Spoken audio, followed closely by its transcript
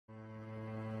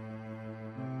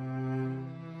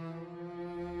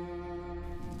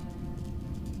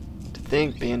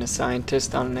think, being a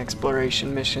scientist on an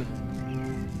exploration mission.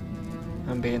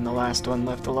 I'm being the last one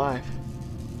left alive.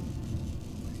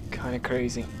 Kinda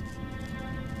crazy.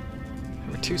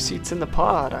 There were 2 seats in the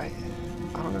pod. I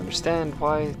don't understand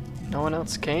why no one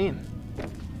else came.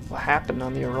 What happened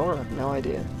on the Aurora? I have no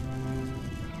idea.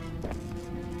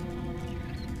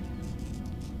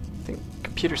 I think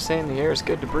computer's saying the air is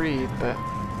good to breathe, but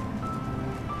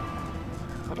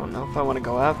I don't know if I want to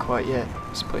go out quite yet.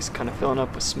 This place is kind of filling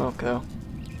up with smoke, though.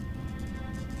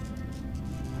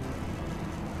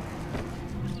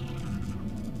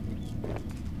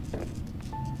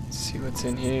 Let's see what's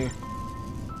in here.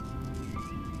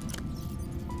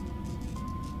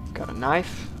 Got a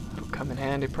knife. It'll come in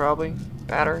handy, probably.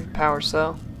 Battery, power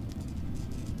cell.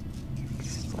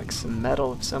 It's like some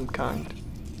metal of some kind.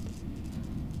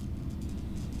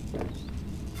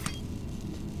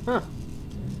 Huh.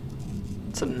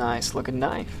 It's a nice looking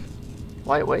knife.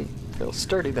 Lightweight. Feels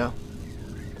sturdy though.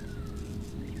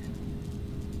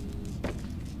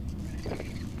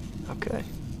 Okay.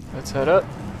 Let's head up.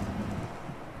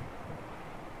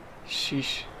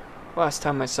 Sheesh. Last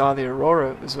time I saw the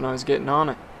Aurora was when I was getting on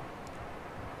it.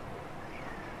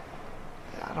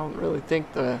 I don't really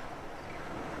think the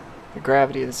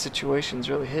gravity of the situation's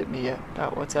really hit me yet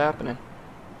about what's happening.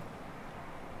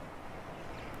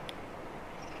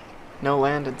 No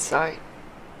land in sight.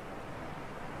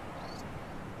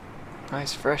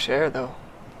 Nice fresh air though.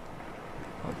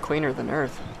 A lot cleaner than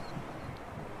Earth.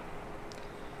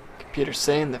 Computer's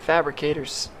saying the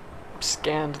fabricators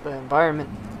scanned the environment.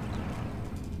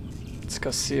 Let's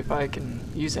go see if I can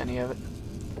use any of it.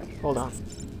 Hold on.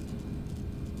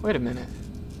 Wait a minute.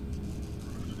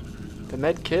 The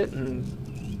med kit and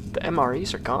the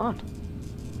MREs are gone.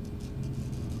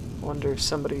 I wonder if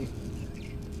somebody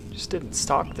just didn't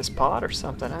stock this pod or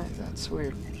something. That's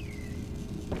weird.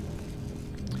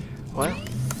 Well,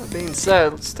 that being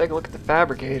said, let's take a look at the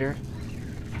fabricator.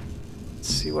 Let's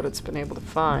see what it's been able to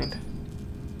find.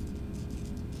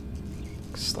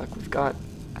 Looks like we've got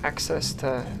access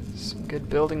to some good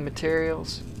building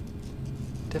materials,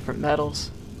 different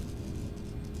metals.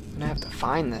 I'm gonna have to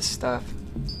find this stuff.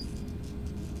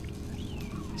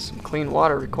 Some clean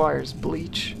water requires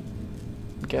bleach.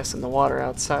 I'm guessing the water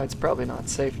outside's probably not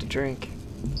safe to drink.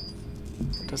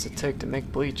 What does it take to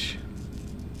make bleach?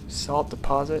 Salt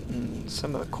deposit and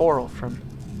some of the coral from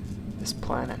this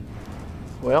planet.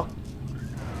 Well,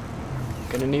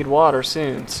 gonna need water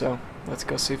soon, so let's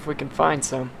go see if we can find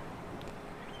some.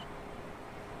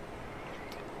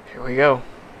 Here we go.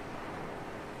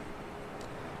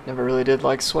 Never really did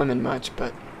like swimming much,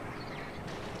 but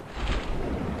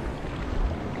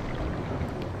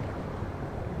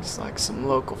it's like some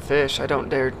local fish. I don't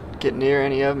dare get near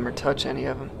any of them or touch any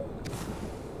of them.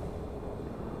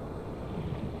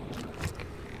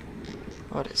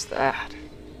 What is that?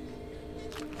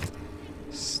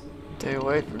 Stay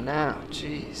away from now.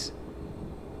 Jeez.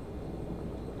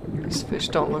 These fish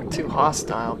don't look too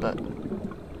hostile, but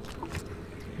I'm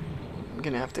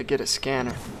gonna have to get a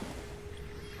scanner.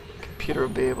 Computer will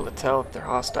be able to tell if they're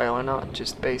hostile or not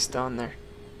just based on their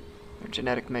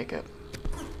genetic makeup.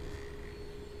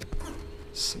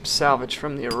 Some salvage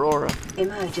from the Aurora.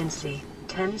 Emergency.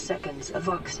 10 seconds of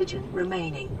oxygen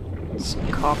remaining. Some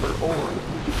copper ore.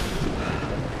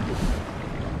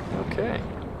 Okay.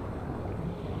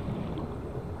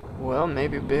 Well,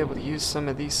 maybe we'll be able to use some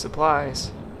of these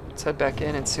supplies. Let's head back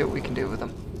in and see what we can do with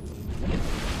them.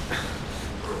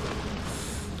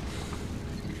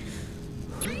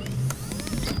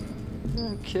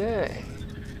 Okay.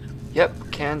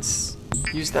 Yep, can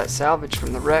use that salvage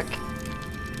from the wreck.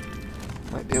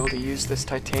 Might be able to use this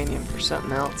titanium for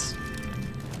something else.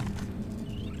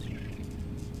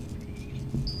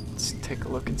 Let's take a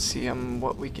look and see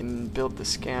what we can build the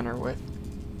scanner with.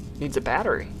 Needs a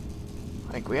battery.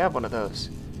 I think we have one of those.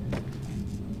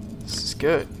 This is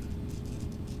good.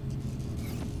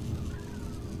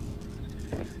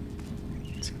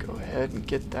 Let's go ahead and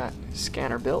get that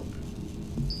scanner built.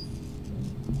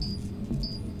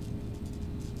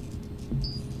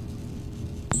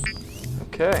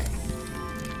 Okay.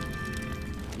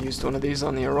 Used one of these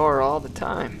on the Aurora all the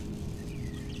time.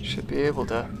 Should be able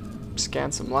to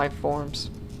scan some life forms,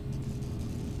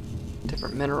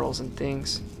 different minerals and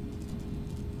things.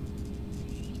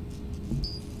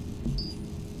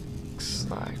 Looks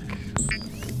like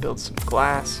I could build some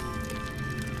glass.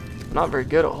 I'm not very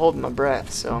good at holding my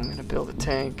breath, so I'm gonna build a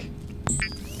tank,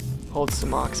 hold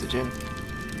some oxygen.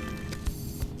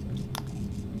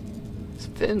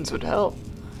 Some fins would help.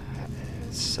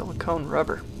 Silicone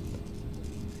rubber.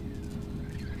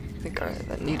 I think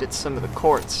that needed some of the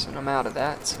quartz, and I'm out of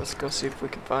that, so let's go see if we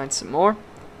can find some more.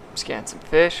 Scan some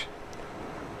fish.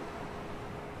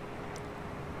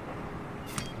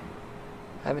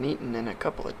 Haven't eaten in a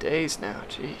couple of days now.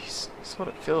 Jeez, that's what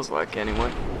it feels like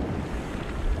anyway.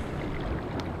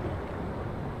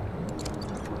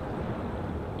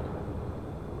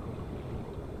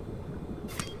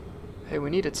 Hey, we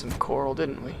needed some coral,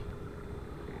 didn't we?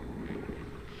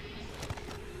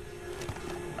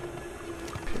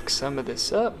 Pick some of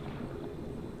this up.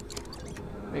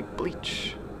 Make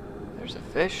bleach. There's a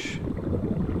fish.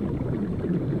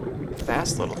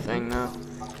 Fast little thing now.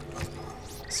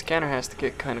 The scanner has to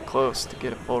get kind of close to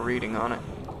get a full reading on it.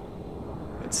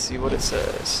 Let's see what it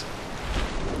says.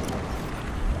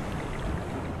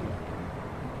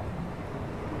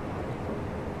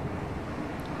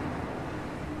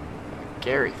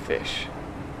 Gary fish.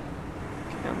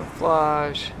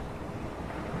 Camouflage.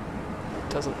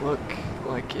 Doesn't look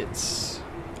like it's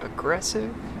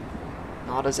aggressive.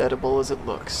 Not as edible as it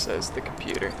looks, says the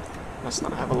computer. Must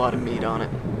not have a lot of meat on it.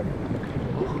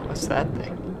 Oh, what's that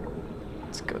thing?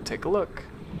 Let's go take a look.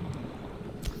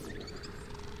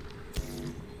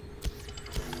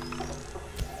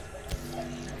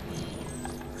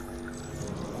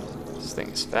 This thing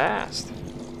is fast.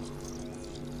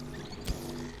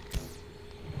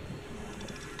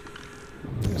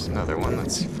 There's another one.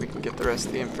 Let's see if we can get the rest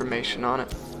of the information on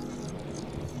it.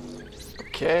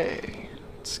 Okay,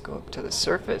 let's go up to the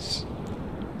surface.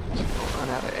 I'll run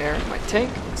out of air in my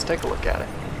tank. Let's take a look at it.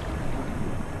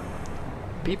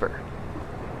 Beeper.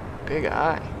 Big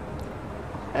eye.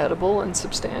 Edible and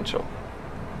substantial.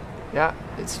 Yeah,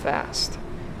 it's fast.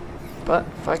 But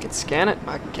if I can scan it,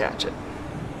 I can catch it.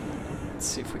 Let's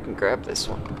see if we can grab this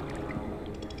one.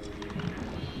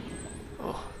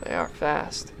 Oh, they are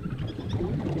fast.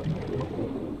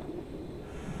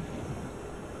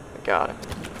 I got it.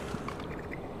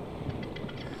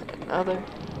 And another.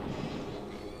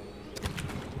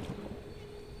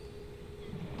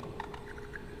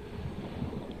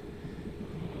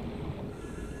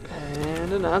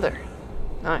 And another.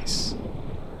 Nice.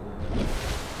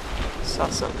 Saw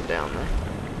something down there.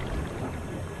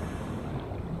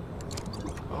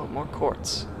 Oh, more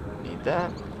quartz. Need that.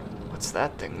 What's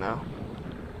that thing though?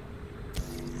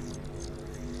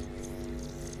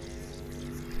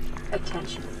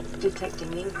 Attention.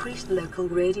 Detecting increased local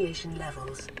radiation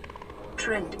levels.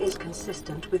 Trend is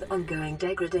consistent with ongoing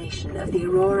degradation of the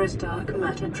Aurora's dark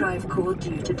matter drive core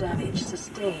due to damage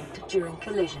sustained during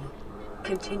collision.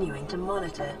 Continuing to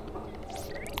monitor.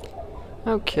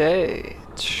 Okay,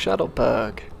 it's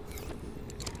Shuttlebug.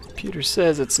 Computer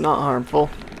says it's not harmful.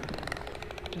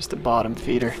 Just a bottom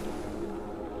feeder.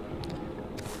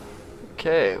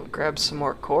 Okay, we'll grab some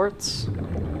more quartz.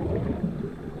 We'll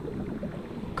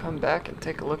come back and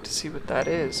take a look to see what that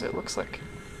is. It looks like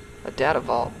a data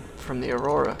vault from the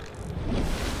Aurora.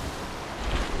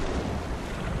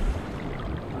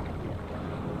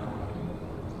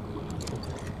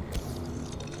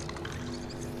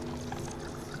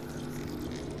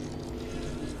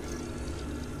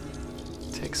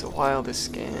 Takes a while to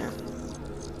scan.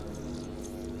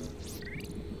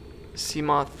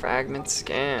 Seamoth fragments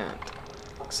scanned.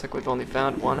 Looks like we've only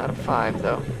found 1 out of 5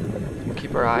 though. We'll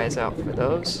keep our eyes out for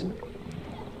those.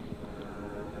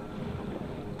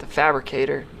 The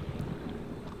fabricator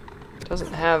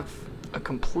doesn't have a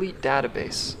complete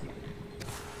database.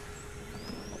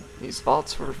 These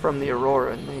vaults were from the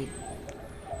Aurora and they...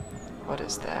 What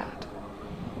is that?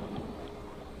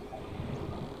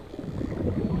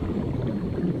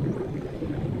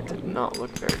 Did not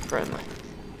look very friendly.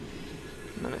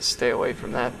 I'm gonna stay away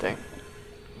from that thing.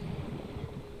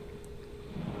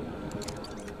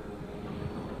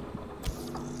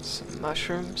 Some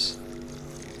mushrooms.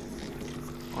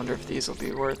 Wonder if these will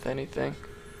be worth anything.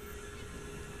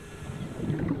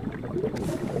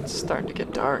 It's starting to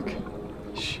get dark.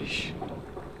 Sheesh.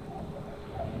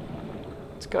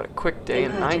 It's got a quick day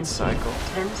and night cycle.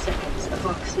 10 seconds of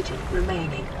oxygen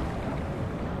remaining.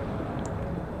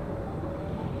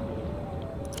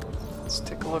 Let's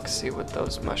take a look, see what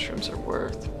those mushrooms are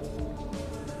worth.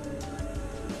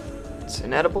 It's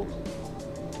inedible.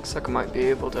 Looks like I might be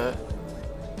able to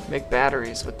make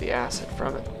batteries with the acid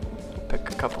from it. Pick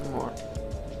a couple more.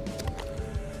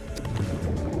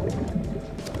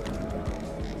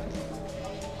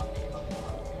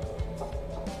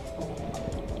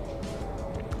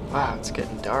 Wow, it's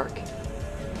getting dark.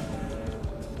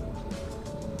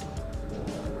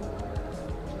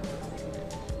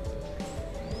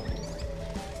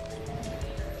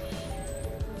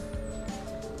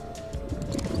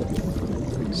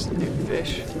 It's a new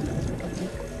fish.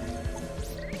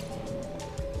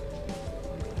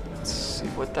 Let's see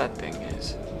what that thing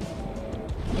is.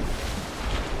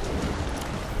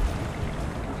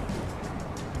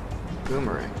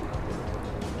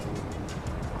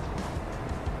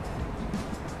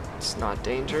 not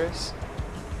dangerous.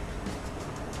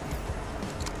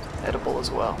 Edible as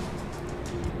well.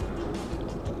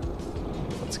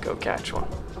 Let's go catch one.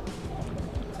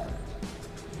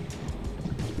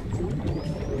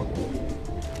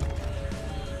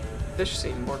 Fish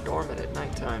seem more dormant at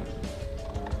nighttime.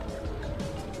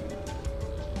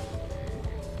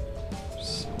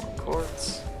 Some more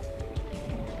quartz.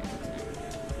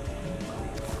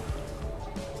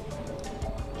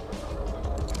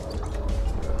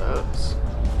 What are those?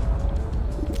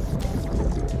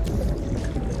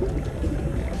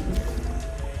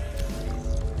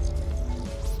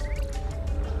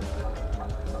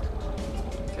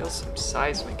 Feel some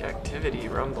seismic activity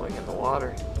rumbling in the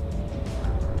water.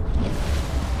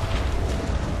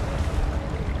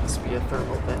 Must be a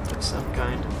thermal vent of some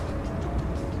kind.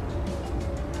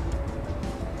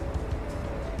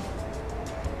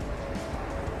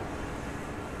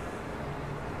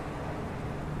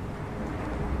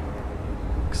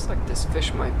 Looks like this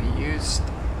fish might be used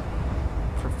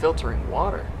for filtering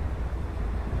water.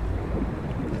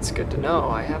 It's good to know.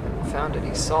 I haven't found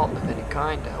any salt of any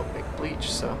kind to help make bleach,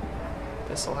 so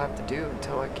this'll have to do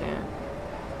until I can.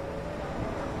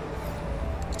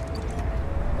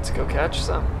 Let's go catch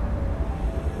some.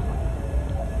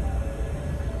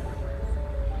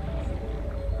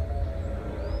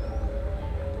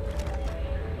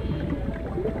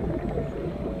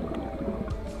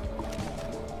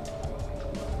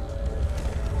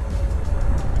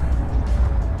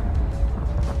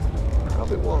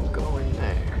 Probably won't go in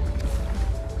there.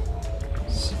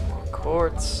 Some more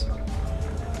quartz.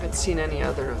 I haven't seen any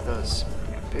other of those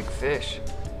big fish.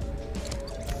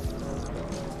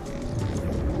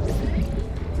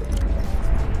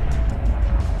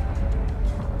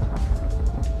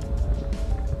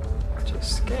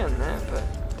 Just scanned that, but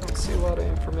don't see a lot of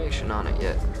information on it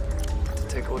yet.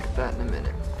 Take a look at that in a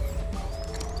minute.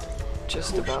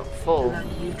 Just about full.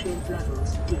 Blood nutrient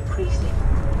levels decreasing.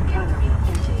 Calorie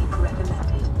intake recommended.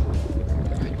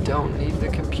 I don't need the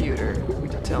computer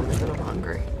to tell me that I'm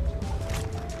hungry.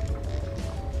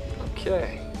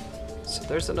 Okay, so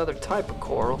there's another type of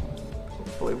coral.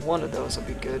 Hopefully one of those will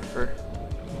be good for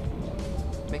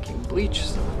making bleach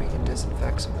so that we can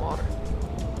disinfect some water.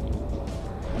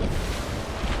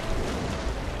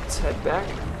 Let's head back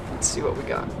and see what we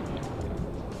got.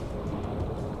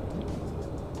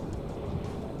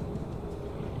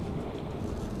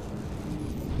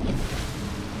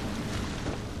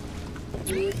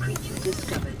 New creature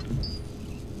discovered.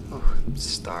 Oh, I'm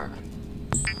starving.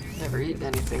 Never eaten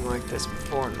anything like this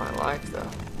before in my life, though.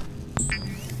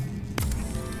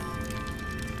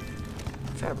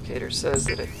 Fabricator says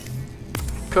that it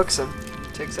cooks them,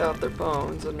 takes out their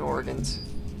bones and organs.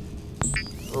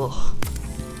 Ugh.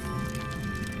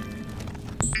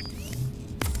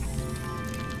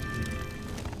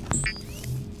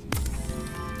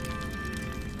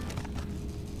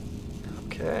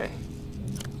 Okay,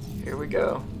 here we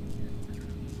go.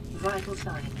 Vital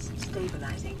signs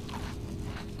stabilizing.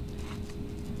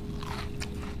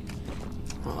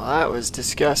 Well, that was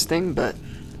disgusting, but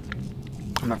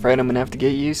I'm afraid I'm gonna have to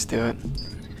get used to it.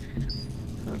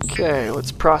 Okay,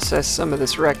 let's process some of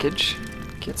this wreckage.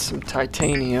 Get some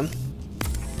titanium.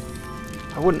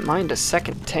 I wouldn't mind a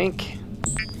second tank.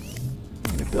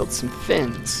 I'm gonna build some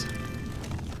fins.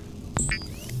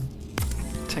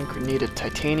 Tank would need a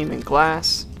titanium and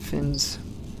glass. Fins,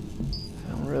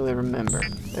 I don't really remember.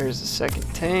 There's a second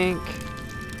tank.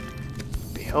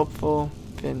 Be helpful.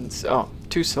 Fins, oh,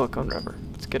 2 silicone rubber.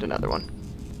 Let's get another one.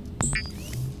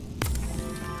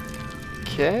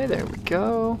 Okay, there we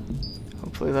go.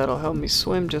 Hopefully that'll help me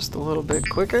swim just a little bit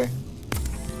quicker.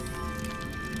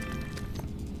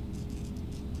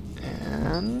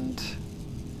 And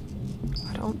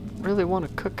I don't really want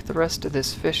to cook the rest of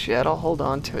this fish yet. I'll hold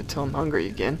on to it till I'm hungry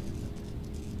again.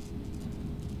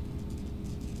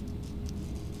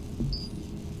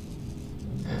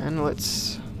 And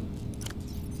let's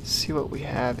see what we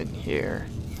have in here.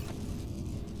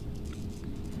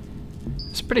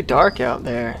 It's pretty dark out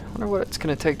there. I wonder what it's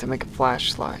going to take to make a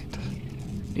flashlight.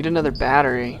 Need another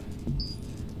battery.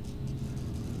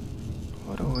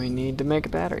 What do we need to make a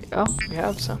battery? Oh, we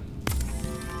have some.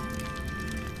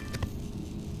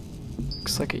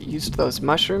 Looks like it used those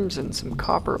mushrooms and some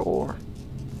copper ore.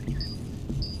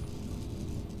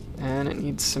 And it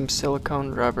needs some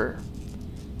silicone rubber,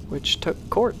 which took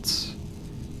quartz.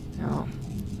 Now,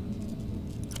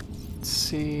 let's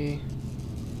see.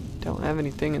 Don't have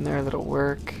anything in there that'll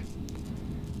work.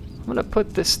 I'm gonna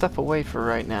put this stuff away for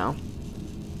right now.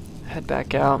 Head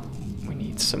back out. We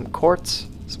need some quartz,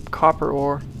 some copper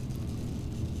ore,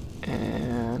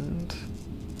 and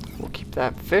we'll keep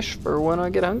that fish for when I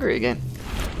get hungry again.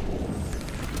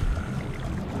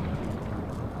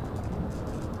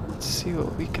 see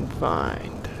what we can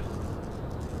find.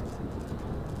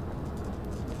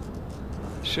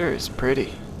 Sure is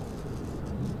pretty.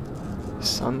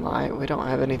 Sunlight, we don't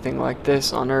have anything like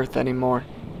this on Earth anymore.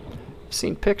 I've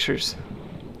seen pictures,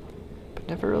 but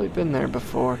never really been there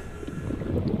before.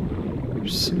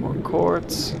 There's some more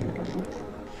quartz.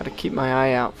 Gotta keep my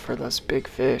eye out for those big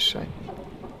fish. I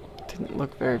didn't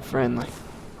look very friendly.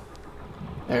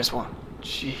 There's one.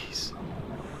 Jeez.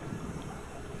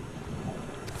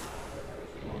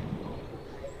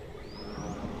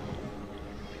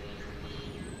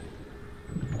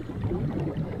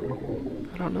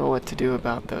 I don't know what to do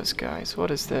about those guys.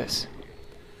 What is this?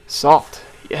 Salt.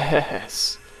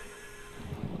 Yes.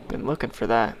 Been looking for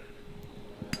that.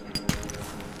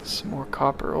 Some more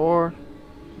copper ore.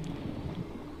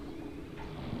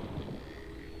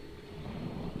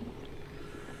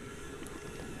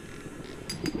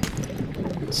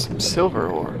 Some silver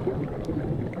ore.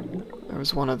 There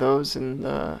was one of those in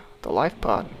the life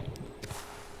pod.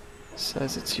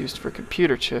 Says it's used for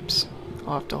computer chips.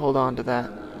 I'll have to hold on to that.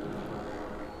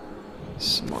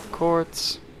 Some more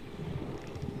quartz.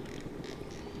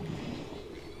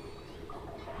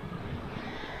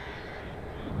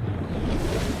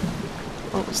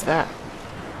 What was that?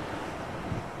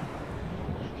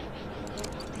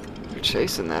 They're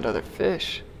chasing that other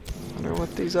fish. Wonder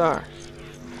what these are.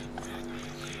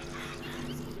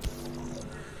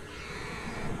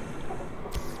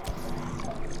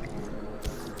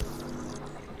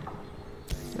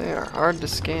 They are hard to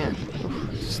scan.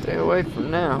 Stay away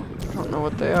from now. I don't know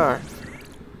what they are.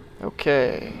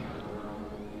 Okay.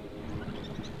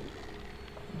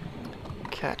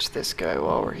 Catch this guy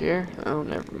while we're here. Oh,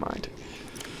 never mind.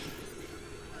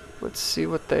 Let's see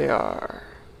what they are.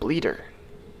 Bleeder.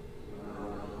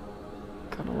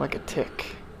 Kind of like a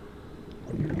tick.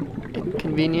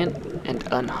 Inconvenient and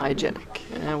unhygienic.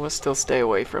 We'll still stay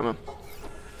away from him.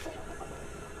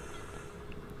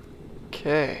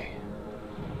 Okay.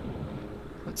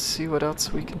 Let's see what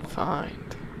else we can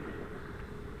find.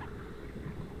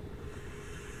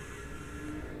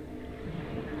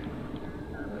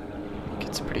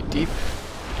 Gets pretty deep.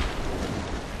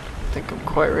 I think I'm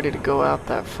quite ready to go out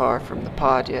that far from the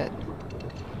pod yet.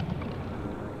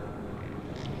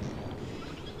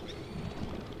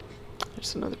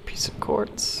 There's another piece of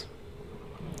quartz.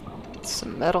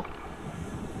 Some metal.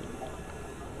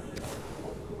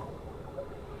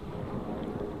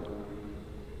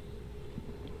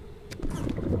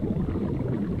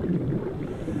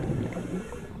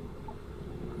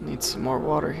 Need some more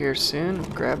water here soon.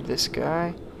 We'll grab this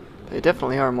guy. They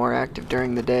definitely are more active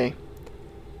during the day.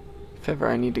 If ever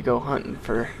I need to go hunting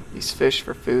for these fish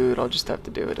for food, I'll just have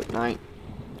to do it at night.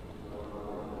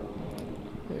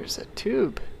 There's a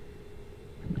tube.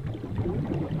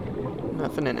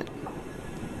 Nothing in it.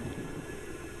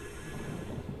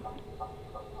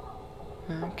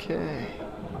 Okay.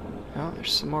 Well,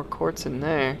 there's some more quartz in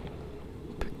there.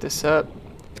 Pick this up,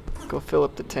 go fill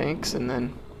up the tanks, and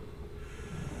then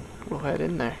we'll head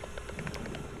in there.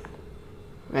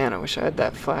 Man, I wish I had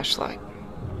that flashlight.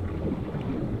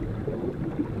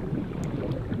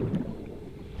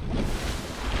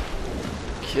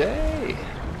 Okay,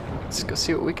 let's go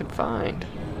see what we can find.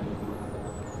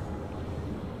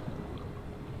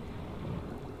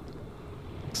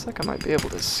 Looks like I might be able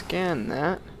to scan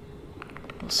that.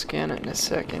 We'll scan it in a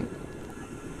second.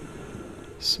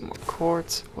 Some more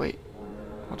quartz. Wait,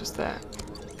 what is that?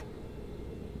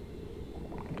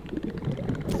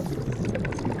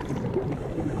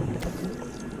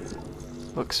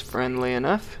 Looks friendly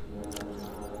enough.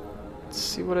 Let's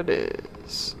see what it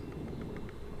is.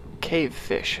 Cave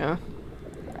fish, huh?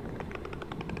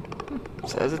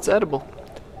 Says it's edible.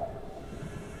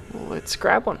 Let's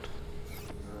grab one.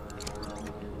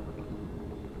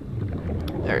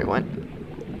 There he went.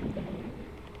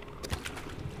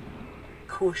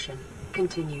 Caution.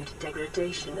 Continued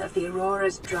degradation of the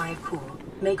Aurora's drive core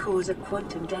may cause a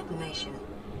quantum detonation.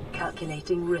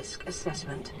 Calculating risk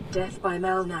assessment. Death by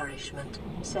malnourishment,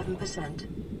 7%.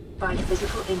 By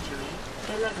physical injury,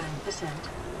 11%.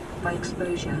 By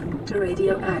exposure to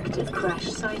radioactive crash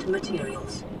site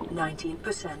materials,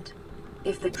 19%.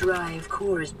 If the drive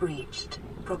core is breached,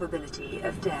 probability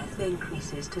of death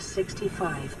increases to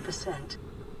 65%.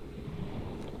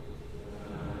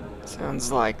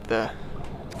 Sounds like the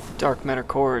dark matter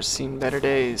core has seen better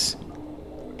days.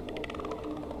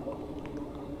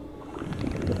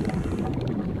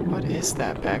 What is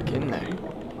that back in there?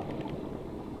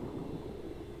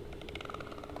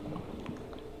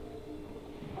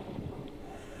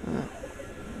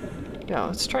 Yeah,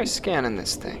 let's try scanning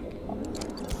this thing.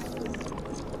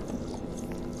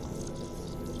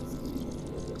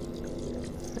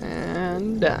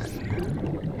 done.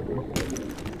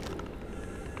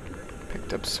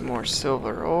 Picked up some more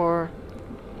silver ore.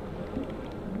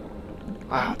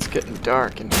 Wow, it's getting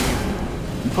dark in here.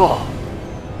 Oh!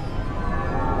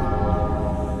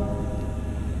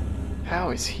 How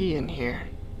is he in here?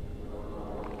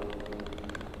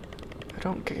 I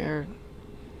don't care.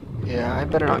 Yeah, I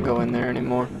better not go in there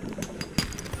anymore.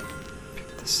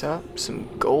 Pick this up. Some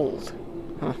gold.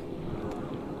 Huh.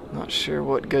 Not sure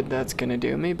what good that's gonna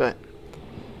do me, but...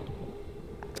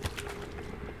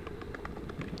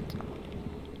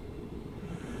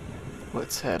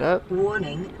 let's head up.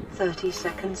 Warning, 30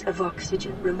 seconds of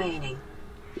oxygen remaining.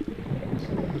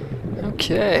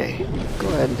 Okay, go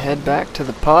ahead and head back to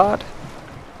the pod.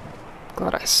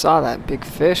 Glad I saw that big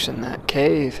fish in that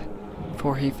cave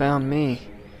before he found me.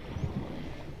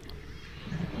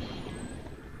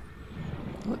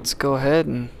 Let's go ahead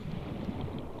and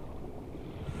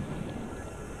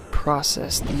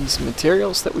process these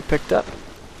materials that we picked up.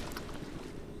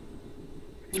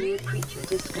 New creature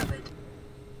discovered.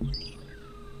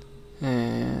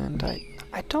 And I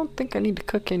don't think I need to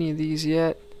cook any of these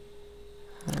yet.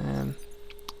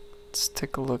 Let's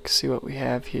take a look, see what we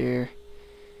have here.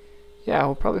 Yeah,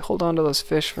 we'll probably hold on to those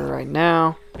fish for right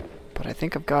now, but I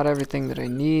think I've got everything that I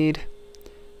need.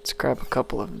 Let's grab a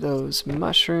couple of those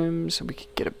mushrooms so we can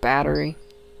get a battery.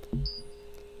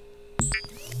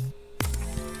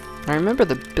 I remember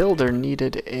the builder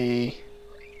needed a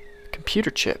computer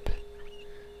chip.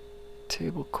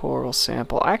 Table coral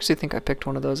sample. I actually think I picked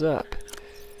one of those up.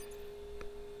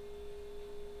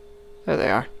 There they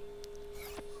are.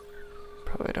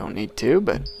 Probably don't need to,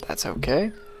 but that's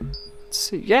okay. Let's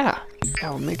see. Yeah,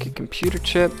 we'll make a computer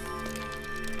chip.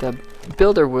 The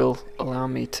builder will allow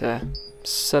me to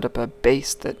set up a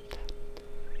base that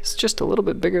is just a little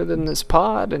bit bigger than this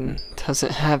pod and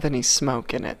doesn't have any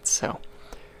smoke in it. So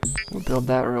we'll build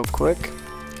that real quick.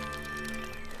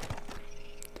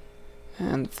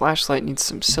 And the flashlight needs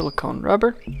some silicone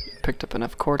rubber. Picked up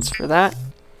enough quartz for that.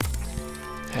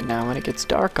 And now when it gets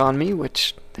dark on me,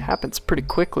 which happens pretty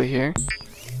quickly here,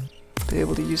 I'll be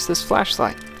able to use this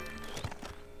flashlight.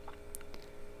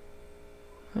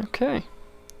 Okay.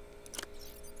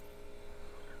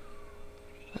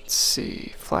 Let's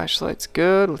see. Flashlight's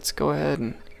good. Let's go ahead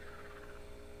and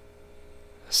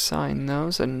assign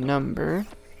those a number.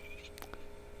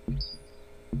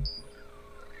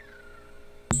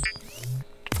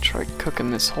 Try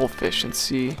cooking this whole fish and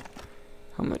see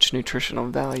how much nutritional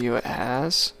value it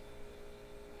has.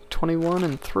 21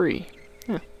 and 3.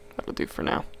 Yeah, that'll do for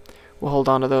now. We'll hold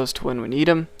on to those to when we need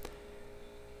them.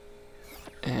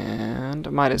 And I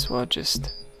might as well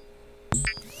just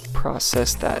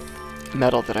process that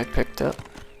metal that I picked up.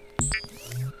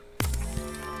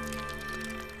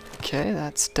 Okay,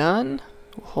 that's done.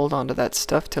 We'll hold on to that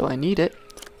stuff till I need it.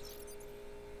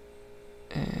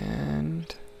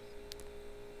 And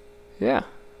yeah,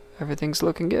 everything's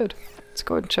looking good. Let's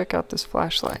go ahead and check out this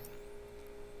flashlight.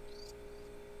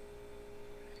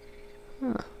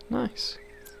 Ah, nice.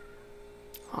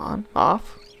 On,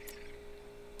 off.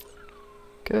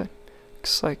 Good.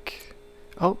 Looks like...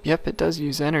 oh, yep, it does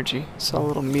use energy. Saw a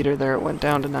little meter there, it went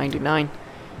down to 99.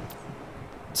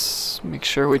 Let's make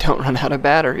sure we don't run out of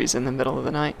batteries in the middle of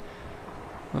the night.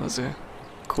 That was a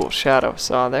cool shadow I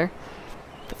saw there.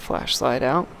 The flashlight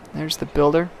out. There's the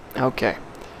builder. Okay.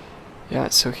 Yeah,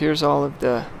 so here's all of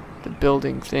the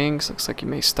building things. Looks like you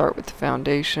may start with the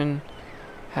foundation.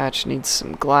 Hatch needs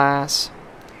some glass.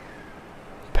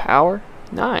 Power.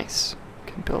 Nice.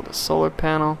 Can build a solar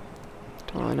panel.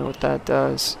 Don't really know what that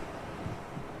does.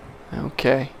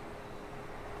 Okay.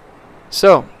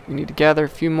 So, we need to gather a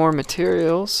few more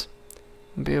materials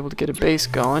and be able to get a base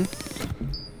going.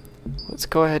 Let's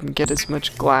go ahead and get as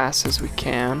much glass as we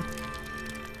can.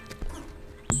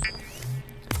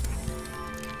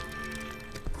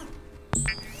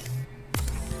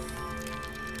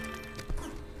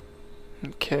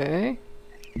 Okay.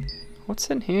 What's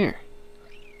in here?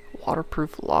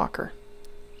 Waterproof locker.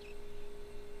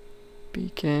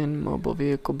 Beacon, mobile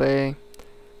vehicle bay.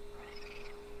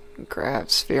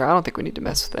 Grav sphere. I don't think we need to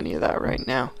mess with any of that right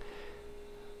now.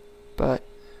 But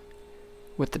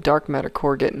with the dark matter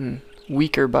core getting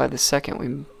weaker by the second,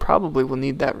 we probably will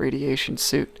need that radiation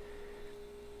suit.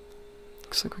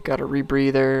 Looks like we got a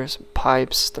rebreather, some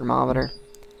pipes, thermometer,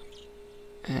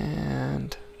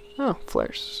 and oh,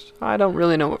 flares. I don't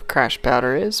really know what crash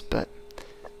powder is, but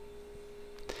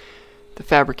the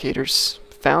fabricators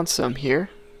found some here.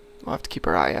 We'll have to keep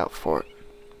our eye out for it.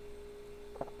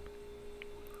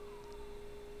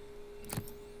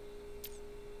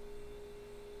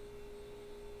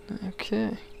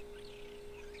 Okay.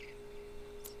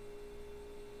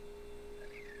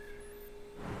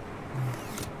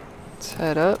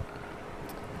 head up.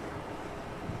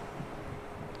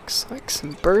 Looks like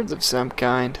some birds of some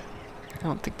kind. I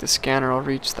don't think the scanner will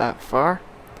reach that far.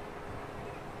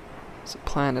 There's a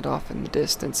planet off in the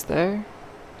distance there.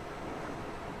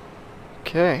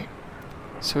 Okay,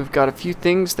 so we've got a few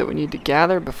things that we need to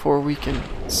gather before we can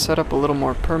set up a little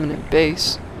more permanent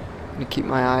base. I'm going to keep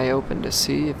my eye open to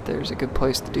see if there's a good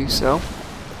place to do so.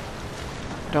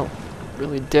 I don't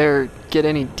really dare get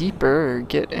any deeper or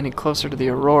get any closer to the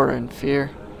Aurora in fear.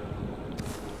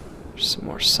 There's some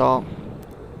more salt.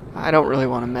 I don't really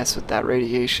want to mess with that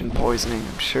radiation poisoning.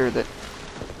 I'm sure that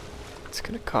it's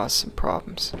going to cause some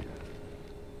problems.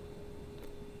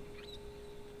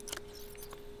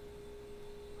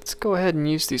 Let's go ahead and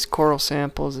use these coral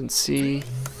samples and see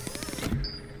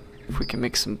if we can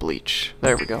make some bleach.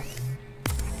 There we go.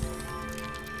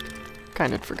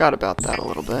 Kind of forgot about that a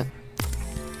little bit.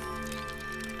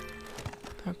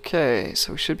 Okay,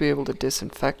 so we should be able to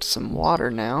disinfect some water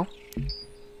now.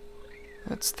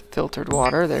 That's the filtered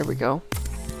water. There we go.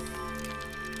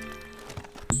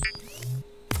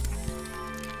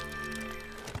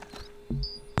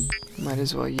 Might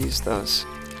as well use those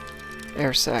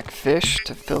air sac fish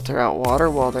to filter out water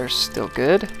while they're still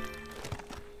good.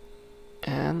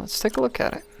 And let's take a look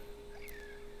at it.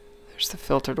 There's the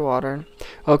filtered water.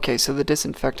 Okay, so the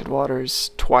disinfected water is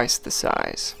twice the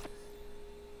size.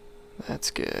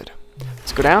 That's good.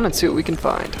 Let's go down and see what we can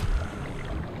find.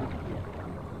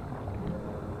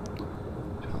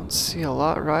 Don't see a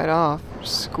lot right off.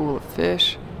 School of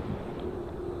fish.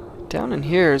 Down in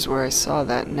here is where I saw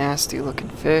that nasty looking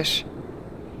fish.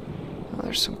 Oh,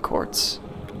 there's some quartz.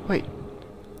 Wait,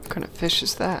 what kind of fish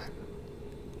is that?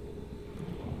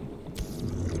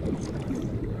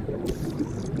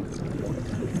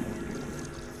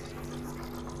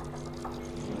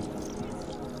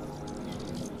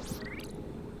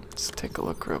 Let's take a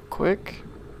look real quick.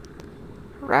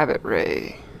 Rabbit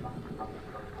ray.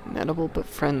 Nettable but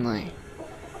friendly.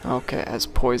 Okay, it has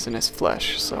poisonous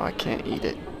flesh, so I can't eat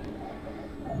it.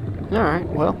 Alright,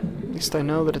 well, at least I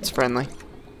know that it's friendly.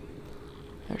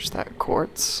 There's that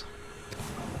quartz.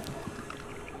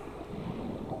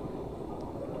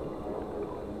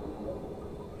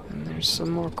 And there's some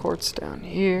more quartz down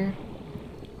here.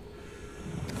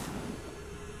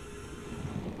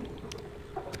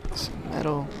 Some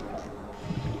metal.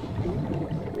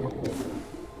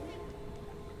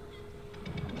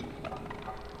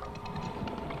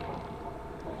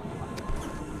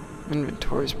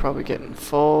 Inventory's probably getting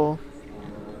full.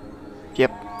 Yep,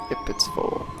 it's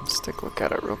full. Let's take a look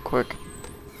at it real quick.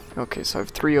 Okay, so I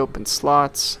have 3 open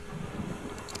slots.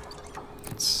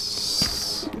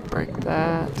 Let's break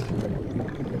that.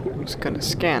 I was gonna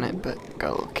scan it, but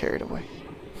got a little carried away.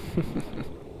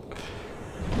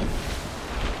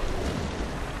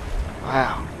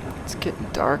 Wow, it's getting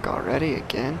dark already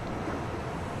again.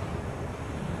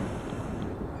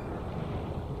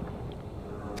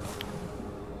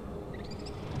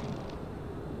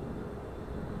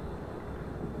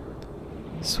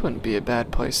 This wouldn't be a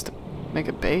bad place to make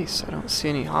a base. I don't see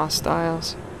any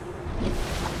hostiles.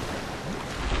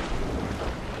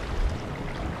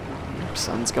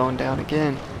 Sun's going down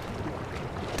again.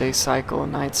 Day cycle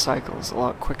and night cycle is a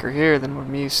lot quicker here than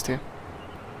we're used to.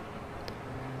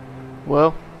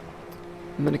 Well,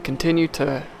 I'm going to continue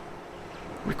to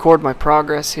record my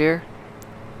progress here.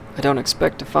 I don't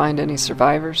expect to find any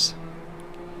survivors.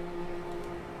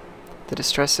 The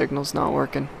distress signal's not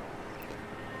working.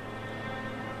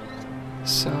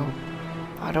 So,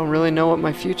 I don't really know what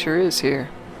my future is here,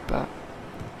 but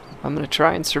I'm going to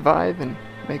try and survive and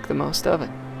make the most of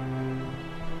it.